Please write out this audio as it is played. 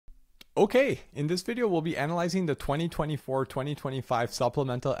Okay, in this video, we'll be analyzing the 2024-2025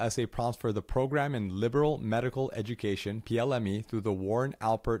 supplemental essay prompts for the program in Liberal Medical Education, PLME, through the Warren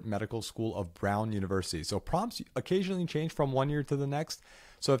Alpert Medical School of Brown University. So prompts occasionally change from one year to the next.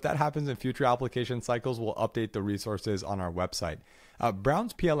 So if that happens in future application cycles, we'll update the resources on our website.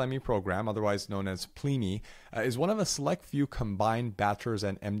 Brown's PLME program, otherwise known as PLME, is one of a select few combined bachelor's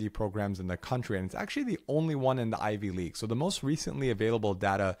and MD programs in the country, and it's actually the only one in the Ivy League. So the most recently available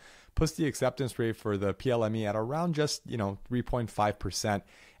data puts the acceptance rate for the PLME at around just 3.5%.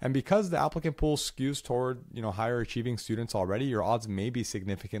 And because the applicant pool skews toward higher achieving students already, your odds may be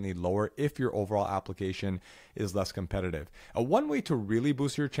significantly lower if your overall application is less competitive. One way to really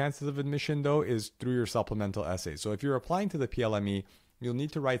boost your chances of admission, though, is through your supplemental essays. So if you're applying to the PLME, you'll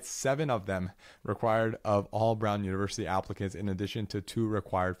need to write 7 of them required of all Brown University applicants, in addition to 2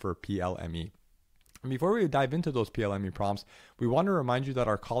 required for PLME. Before we dive into those PLME prompts, we want to remind you that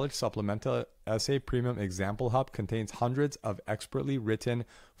our college supplemental essay premium example hub contains hundreds of expertly written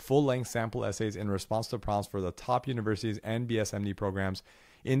full-length sample essays in response to prompts for the top universities and BSMD programs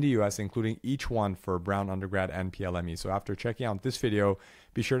in the US, including each one for Brown undergrad and PLME. So after checking out this video,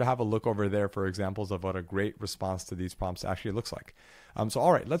 be sure to have a look over there for examples of what a great response to these prompts actually looks like.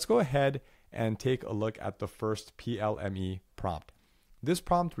 All right, let's go ahead and take a look at the first PLME prompt. This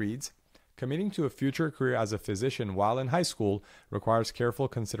prompt reads, "Committing to a future career as a physician while in high school requires careful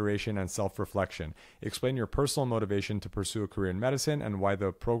consideration and self-reflection. Explain your personal motivation to pursue a career in medicine and why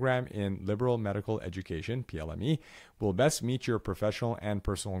the program in Liberal Medical Education, PLME, will best meet your professional and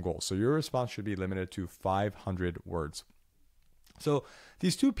personal goals." So your response should be limited to 500 words. So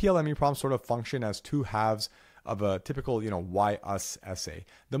these two PLME prompts sort of function as two halves of a typical, why us essay.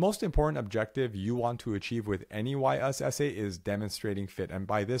 The most important objective you want to achieve with any why us essay is demonstrating fit. And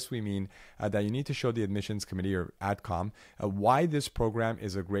by this, we mean that you need to show the admissions committee, or ADCOM, why this program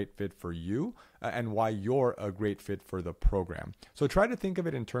is a great fit for you and why you're a great fit for the program. So try to think of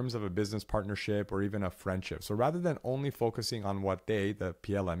it in terms of a business partnership or even a friendship. So rather than only focusing on what they, the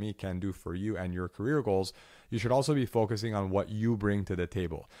PLME, can do for you and your career goals, you should also be focusing on what you bring to the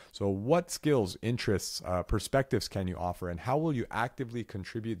table. So what skills, interests, perspectives can you offer, and how will you actively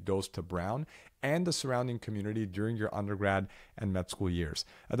contribute those to Brown and the surrounding community during your undergrad and med school years?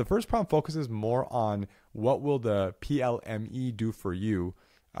 The first prompt focuses more on what will the PLME do for you.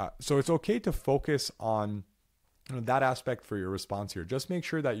 So it's okay to focus on that aspect for your response here. Just make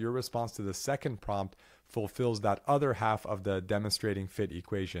sure that your response to the second prompt fulfills that other half of the demonstrating fit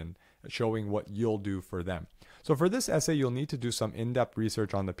equation, showing what you'll do for them. So for this essay, you'll need to do some in-depth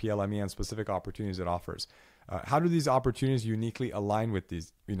research on the PLME and specific opportunities it offers. How do these opportunities uniquely align with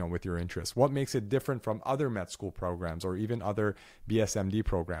these, with your interests? What makes it different from other med school programs or even other BSMD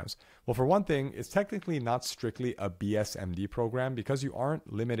programs? Well, for one thing, it's technically not strictly a BSMD program because you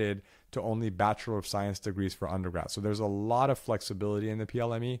aren't limited to only Bachelor of Science degrees for undergrad. So there's a lot of flexibility in the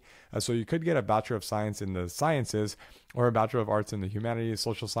PLME. So you could get a Bachelor of Science in the sciences or a Bachelor of Arts in the humanities,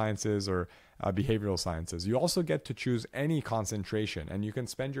 social sciences, or behavioral sciences. You also get to choose any concentration, and you can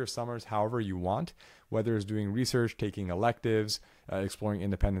spend your summers however you want, whether it's doing research, taking electives, exploring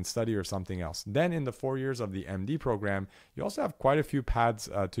independent study, or something else. Then in the 4 years of the MD program, you also have quite a few paths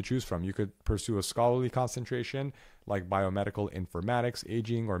to choose from. You could pursue a scholarly concentration like biomedical informatics,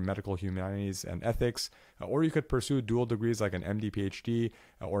 aging, or medical humanities and ethics, or you could pursue dual degrees like an MD PhD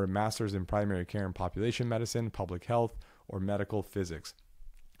or a master's in primary care and population medicine, public health, or medical physics.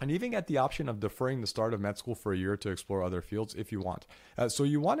 And even get the option of deferring the start of med school for a year to explore other fields if you want. So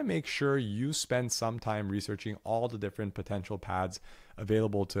you want to make sure you spend some time researching all the different potential paths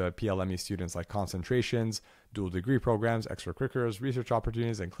available to PLME students, like concentrations, dual degree programs, extracurriculars, research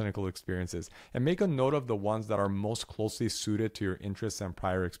opportunities, and clinical experiences. And make a note of the ones that are most closely suited to your interests and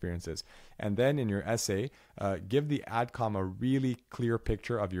prior experiences. And then in your essay, give the ADCOM a really clear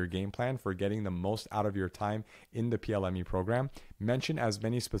picture of your game plan for getting the most out of your time in the PLME program. Mention as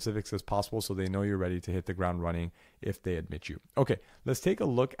many specifics as possible so they know you're ready to hit the ground running if they admit you. Okay, let's take a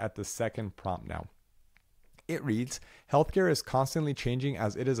look at the second prompt now. It reads, "Healthcare is constantly changing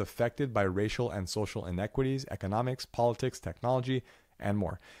as it is affected by racial and social inequities, economics, politics, technology, and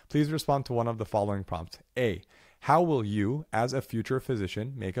more. Please respond to one of the following prompts. A, how will you, as a future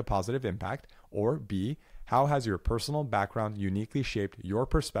physician, make a positive impact? Or B, how has your personal background uniquely shaped your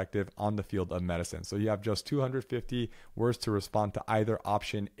perspective on the field of medicine?" So you have just 250 words to respond to either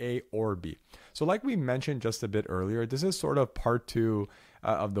option A or B. So like we mentioned just a bit earlier, this is sort of part 2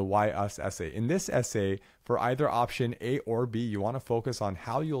 of the Why Us essay. In this essay, for either option A or B, you want to focus on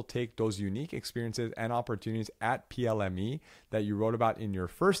how you'll take those unique experiences and opportunities at PLME that you wrote about in your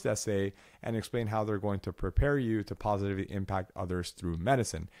first essay and explain how they're going to prepare you to positively impact others through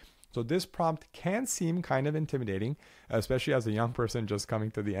medicine. So this prompt can seem kind of intimidating, especially as a young person just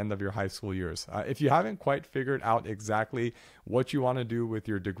coming to the end of your high school years. If you haven't quite figured out exactly what you want to do with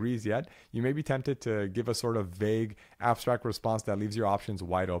your degrees yet, you may be tempted to give a sort of vague, abstract response that leaves your options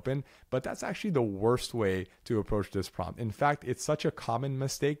wide open, but that's actually the worst way to approach this prompt. In fact, it's such a common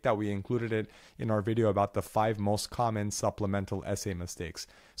mistake that we included it in our video about the 5 most common supplemental essay mistakes.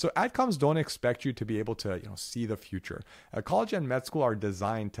 So adcoms don't expect you to be able to see the future. College and med school are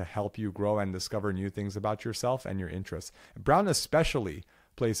designed to help you grow and discover new things about yourself and your interests. Brown especially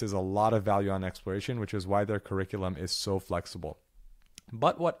places a lot of value on exploration, which is why their curriculum is so flexible.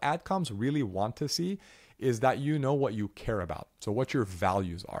 But what adcoms really want to see is that you know what you care about, so what your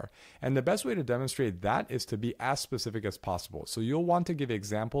values are. And the best way to demonstrate that is to be as specific as possible. So you'll want to give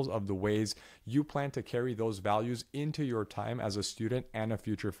examples of the ways you plan to carry those values into your time as a student and a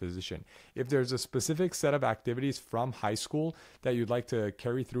future physician. If there's a specific set of activities from high school that you'd like to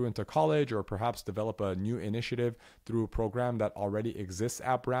carry through into college, or perhaps develop a new initiative through a program that already exists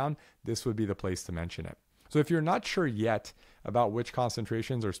at Brown, this would be the place to mention it. So if you're not sure yet about which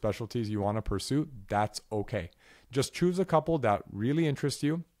concentrations or specialties you want to pursue, that's okay. Just choose a couple that really interest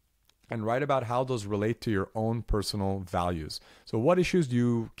you and write about how those relate to your own personal values. So what issues do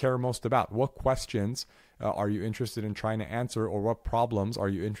you care most about? What questions are you interested in trying to answer, or what problems are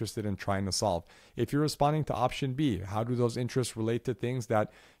you interested in trying to solve? If you're responding to option B, how do those interests relate to things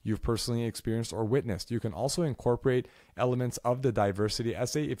that you've personally experienced or witnessed? You can also incorporate elements of the diversity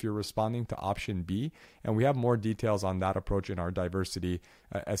essay if you're responding to option B, and we have more details on that approach in our diversity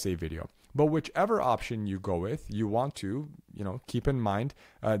essay video. But whichever option you go with, you want to, keep in mind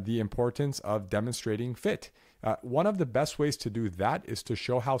the importance of demonstrating fit. One of the best ways to do that is to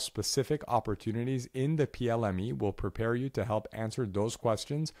show how specific opportunities in the PLME will prepare you to help answer those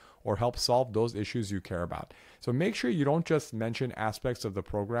questions or help solve those issues you care about. So make sure you don't just mention aspects of the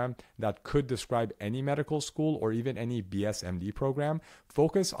program that could describe any medical school or even any BSMD program.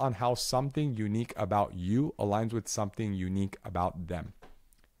 Focus on how something unique about you aligns with something unique about them.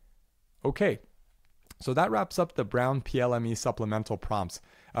 Okay, so that wraps up the Brown PLME supplemental prompts.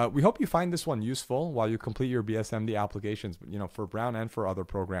 We hope you find this one useful while you complete your BSMD applications, for Brown and for other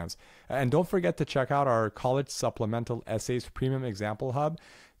programs. And don't forget to check out our College Supplemental Essays Premium Example Hub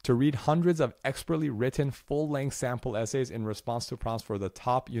to read hundreds of expertly written full-length sample essays in response to prompts for the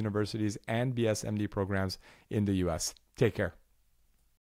top universities and BSMD programs in the US. Take care.